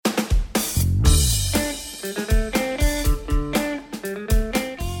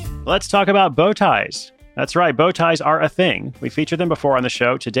Let's talk about bow ties. That's right, bow ties are a thing. We featured them before on the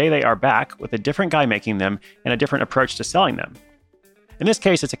show. Today they are back with a different guy making them and a different approach to selling them. In this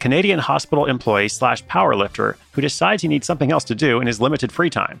case, it's a Canadian hospital employee / powerlifter who decides he needs something else to do in his limited free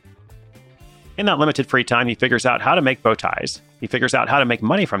time. In that limited free time, he figures out how to make bow ties, he figures out how to make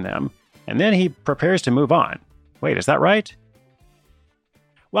money from them, and then he prepares to move on. Wait, is that right?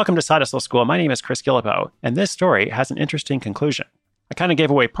 Welcome to Side Hustle School. My name is Chris Guillebeau, and this story has an interesting conclusion. I kind of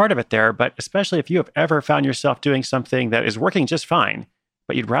gave away part of it there, but especially if you have ever found yourself doing something that is working just fine,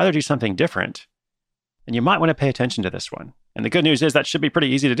 but you'd rather do something different, then you might want to pay attention to this one. And the good news is that should be pretty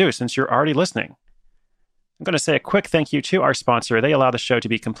easy to do since you're already listening. I'm going to say a quick thank you to our sponsor. They allow the show to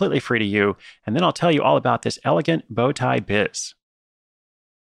be completely free to you, and then I'll tell you all about this elegant bow tie biz.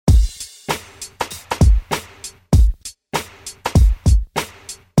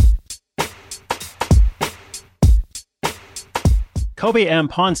 Kobe M.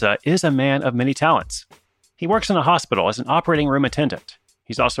 Ponza is a man of many talents. He works in a hospital as an operating room attendant.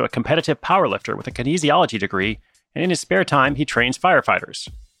 He's also a competitive powerlifter with a kinesiology degree, and in his spare time, he trains firefighters.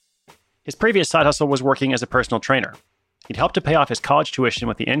 His previous side hustle was working as a personal trainer. He'd helped to pay off his college tuition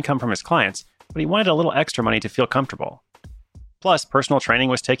with the income from his clients, but he wanted a little extra money to feel comfortable. Plus, personal training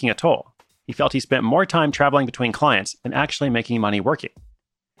was taking a toll. He felt he spent more time traveling between clients than actually making money working.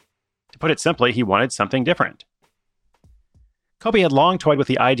 To put it simply, he wanted something different. Kobe had long toyed with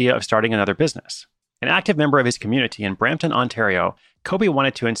the idea of starting another business. An active member of his community in Brampton, Ontario, Kobe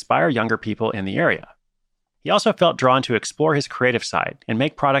wanted to inspire younger people in the area. He also felt drawn to explore his creative side and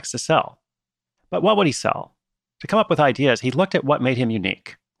make products to sell. But what would he sell? To come up with ideas, he looked at what made him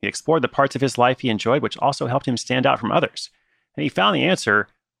unique. He explored the parts of his life he enjoyed, which also helped him stand out from others. And he found the answer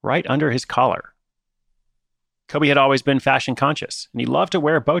right under his collar. Kobe had always been fashion conscious, and he loved to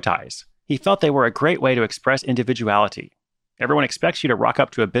wear bow ties. He felt they were a great way to express individuality. Everyone expects you to rock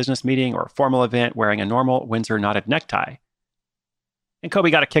up to a business meeting or a formal event wearing a normal Windsor knotted necktie. And Kobe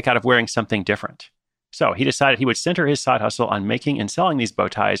got a kick out of wearing something different. So he decided he would center his side hustle on making and selling these bow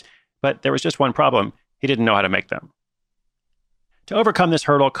ties, but there was just one problem: he didn't know how to make them. To overcome this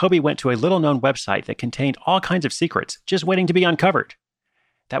hurdle, Kobe went to a little-known website that contained all kinds of secrets just waiting to be uncovered.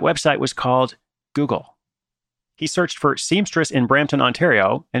 That website was called Google. He searched for seamstress in Brampton,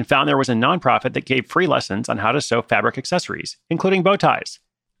 Ontario, and found there was a nonprofit that gave free lessons on how to sew fabric accessories, including bow ties.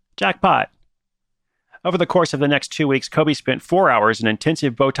 Jackpot! Over the course of the next 2 weeks, Kobe spent 4 hours in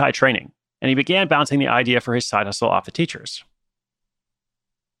intensive bow tie training, and he began bouncing the idea for his side hustle off the teachers.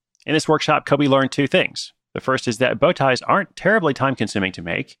 In this workshop, Kobe learned 2 things. The first is that bow ties aren't terribly time-consuming to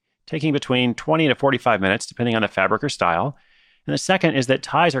make, taking between 20 to 45 minutes depending on the fabric or style. And the second is that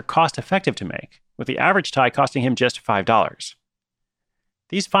ties are cost-effective to make, with the average tie costing him just $5.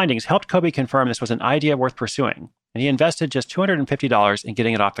 These findings helped Kobe confirm this was an idea worth pursuing, and he invested just $250 in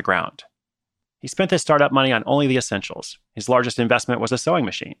getting it off the ground. He spent this startup money on only the essentials. His largest investment was a sewing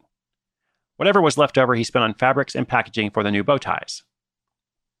machine. Whatever was left over, he spent on fabrics and packaging for the new bow ties.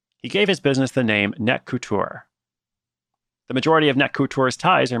 He gave his business the name Net Couture. The majority of Net Couture's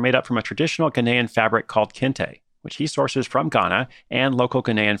ties are made up from a traditional Ghanaian fabric called kente, which he sources from Ghana and local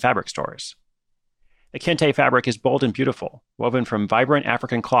Ghanaian fabric stores. The kente fabric is bold and beautiful, woven from vibrant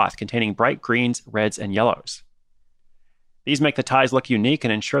African cloth containing bright greens, reds, and yellows. These make the ties look unique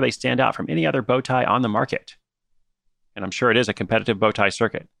and ensure they stand out from any other bow tie on the market. And I'm sure it is a competitive bow tie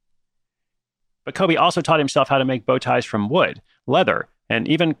circuit. But Kobe also taught himself how to make bow ties from wood, leather, and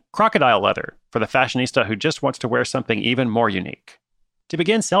even crocodile leather for the fashionista who just wants to wear something even more unique. To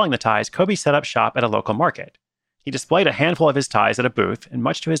begin selling the ties, Kobe set up shop at a local market. He displayed a handful of his ties at a booth, and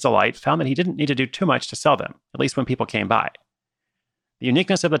much to his delight, found that he didn't need to do too much to sell them, at least when people came by. The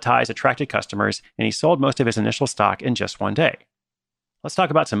uniqueness of the ties attracted customers, and he sold most of his initial stock in just one day. Let's talk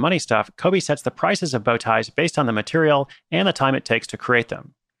about some money stuff. Kobe sets the prices of bow ties based on the material and the time it takes to create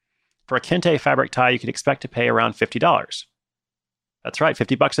them. For a kente fabric tie, you could expect to pay around $50. That's right,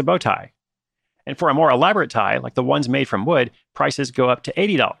 $50 a bow tie. And for a more elaborate tie, like the ones made from wood, prices go up to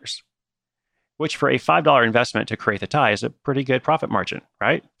 $80. Which for a $5 investment to create the tie is a pretty good profit margin,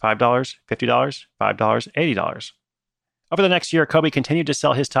 right? $5, $50, $5, $80. Over the next year, Kobe continued to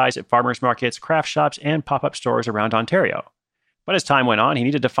sell his ties at farmers markets, craft shops, and pop-up stores around Ontario. But as time went on, he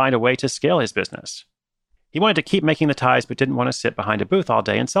needed to find a way to scale his business. He wanted to keep making the ties, but didn't want to sit behind a booth all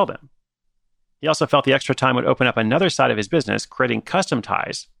day and sell them. He also felt the extra time would open up another side of his business, creating custom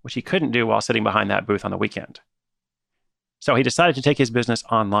ties, which he couldn't do while sitting behind that booth on the weekend. So he decided to take his business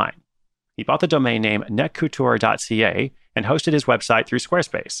online. He bought the domain name netcouture.ca and hosted his website through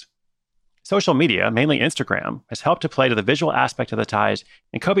Squarespace. Social media, mainly Instagram, has helped to play to the visual aspect of the ties,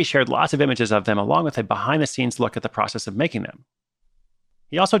 and Kobe shared lots of images of them along with a behind-the-scenes look at the process of making them.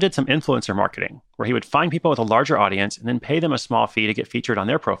 He also did some influencer marketing, where he would find people with a larger audience and then pay them a small fee to get featured on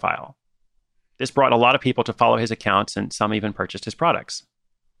their profile. This brought a lot of people to follow his accounts, and some even purchased his products.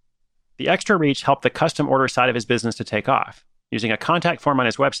 The extra reach helped the custom order side of his business to take off. Using a contact form on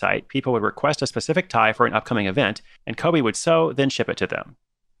his website, people would request a specific tie for an upcoming event, and Kobe would sew, then ship it to them.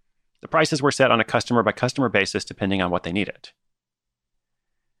 The prices were set on a customer-by-customer basis depending on what they needed.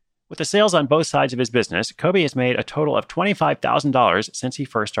 With the sales on both sides of his business, Kobe has made a total of $25,000 since he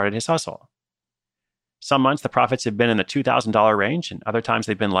first started his hustle. Some months the profits have been in the $2,000 range, and other times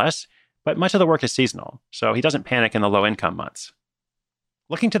they've been less, but much of the work is seasonal, so he doesn't panic in the low-income months.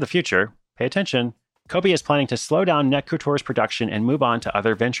 Looking to the future, pay attention, Kobe is planning to slow down Net Couture's production and move on to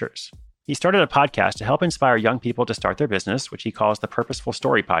other ventures. He started a podcast to help inspire young people to start their business, which he calls the Purposeful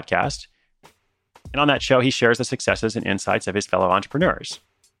Story Podcast. And on that show, he shares the successes and insights of his fellow entrepreneurs.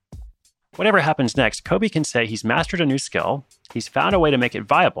 Whatever happens next, Kobe can say he's mastered a new skill, he's found a way to make it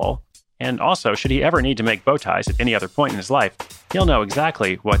viable, and also, should he ever need to make bow ties at any other point in his life, he'll know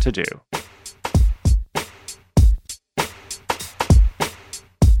exactly what to do.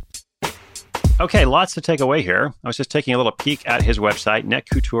 Okay, lots to take away here. I was just taking a little peek at his website,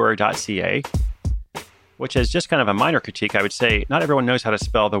 netcouture.ca, which is just kind of a minor critique. I would say not everyone knows how to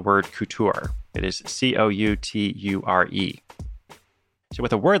spell the word couture. It is Couture. So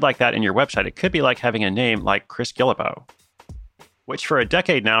with a word like that in your website, it could be like having a name like Chris Guillebeau, which for a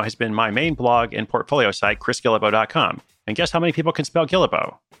decade now has been my main blog and portfolio site, chrisguillebeau.com. And guess how many people can spell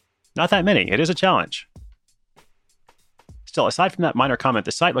Guillebeau? Not that many. It is a challenge. Still, aside from that minor comment,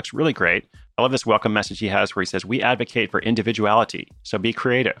 the site looks really great. I love this welcome message he has where he says, "We advocate for individuality, so be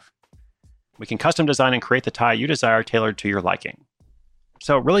creative. We can custom design and create the tie you desire tailored to your liking."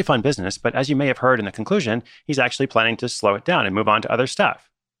 So really fun business, but as you may have heard in the conclusion, he's actually planning to slow it down and move on to other stuff.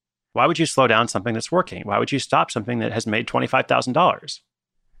 Why would you slow down something that's working? Why would you stop something that has made $25,000?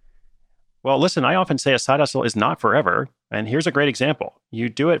 Well, listen, I often say a side hustle is not forever, and here's a great example. You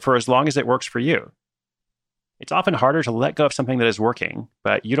do it for as long as it works for you. It's often harder to let go of something that is working,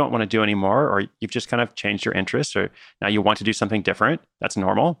 but you don't want to do anymore, or you've just kind of changed your interests, or now you want to do something different. That's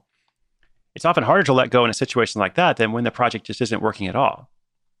normal. It's often harder to let go in a situation like that than when the project just isn't working at all.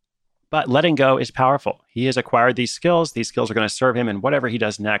 But letting go is powerful. He has acquired these skills. These skills are going to serve him in whatever he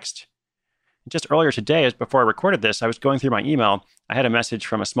does next. Just earlier today, before I recorded this, I was going through my email. I had a message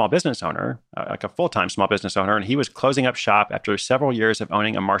from a small business owner, like a full-time small business owner, and he was closing up shop after several years of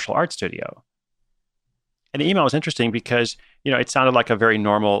owning a martial arts studio. And the email was interesting because, it sounded like a very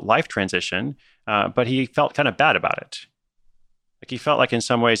normal life transition, but he felt kind of bad about it. Like he felt like in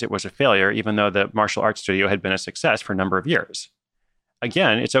some ways it was a failure, even though the martial arts studio had been a success for a number of years.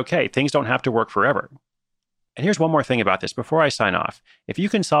 Again, it's okay. Things don't have to work forever. And here's one more thing about this before I sign off. If you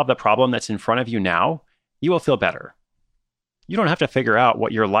can solve the problem that's in front of you now, you will feel better. You don't have to figure out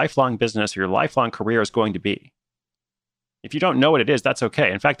what your lifelong business or your lifelong career is going to be. If you don't know what it is, that's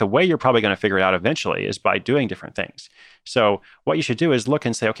okay. In fact, the way you're probably going to figure it out eventually is by doing different things. So what you should do is look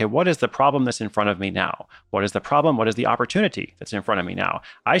and say, okay, what is the problem that's in front of me now? What is the problem? What is the opportunity that's in front of me now?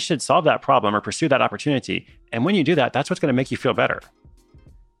 I should solve that problem or pursue that opportunity. And when you do that, that's what's going to make you feel better.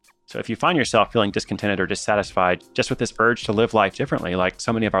 So if you find yourself feeling discontented or dissatisfied just with this urge to live life differently, like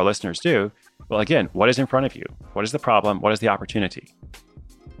so many of our listeners do, well, again, what is in front of you? What is the problem? What is the opportunity?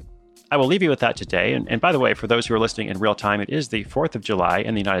 I will leave you with that today. And by the way, for those who are listening in real time, it is the 4th of July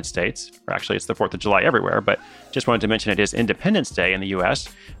in the United States. Or actually, it's the 4th of July everywhere, but just wanted to mention it is Independence Day in the US.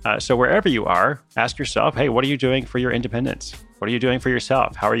 So wherever you are, ask yourself, hey, what are you doing for your independence? What are you doing for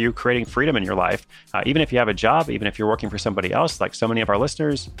yourself? How are you creating freedom in your life? Even if you have a job, even if you're working for somebody else, like so many of our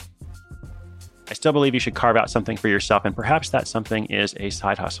listeners, I still believe you should carve out something for yourself. And perhaps that something is a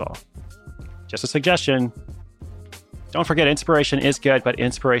side hustle. Just a suggestion. Don't forget, inspiration is good, but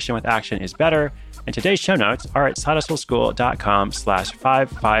inspiration with action is better. And today's show notes are at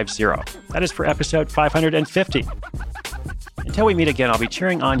sidehustleschool.com/550. That is for episode 550. Until we meet again, I'll be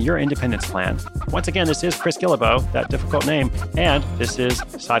cheering on your independence plan. Once again, this is Chris Guillebeau, that difficult name, and this is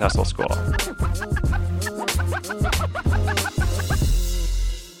Side Hustle School.